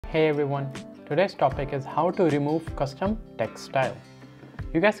Hey everyone, today's topic is how to remove custom text style.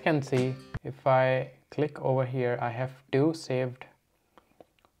 You guys can see if I click over here, I have two saved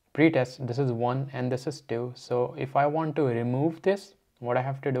pretest. This is 1 and this is 2. So if I want to remove this, what I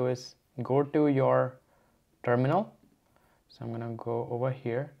have to do is go to your terminal. So I'm gonna go over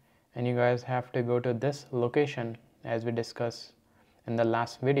here and you guys have to go to this location as we discussed in the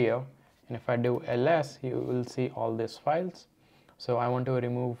last video. And if I do ls, you will see all these files. So I want to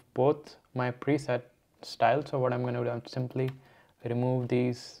remove both my preset styles. So what I'm going to do, I'm simply remove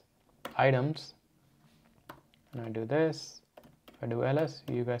these items. And I do this. If I do ls,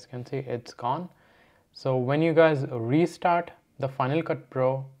 you guys can see it's gone. So when you guys restart the Final Cut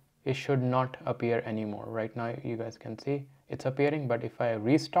Pro, it should not appear anymore. Right now you guys can see it's appearing, but if I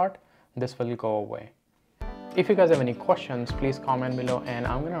restart, this will go away. If you guys have any questions, please comment below and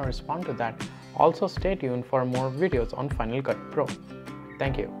I'm going to respond to that. Also stay tuned for more videos on Final Cut Pro.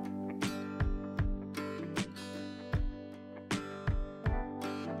 Thank you.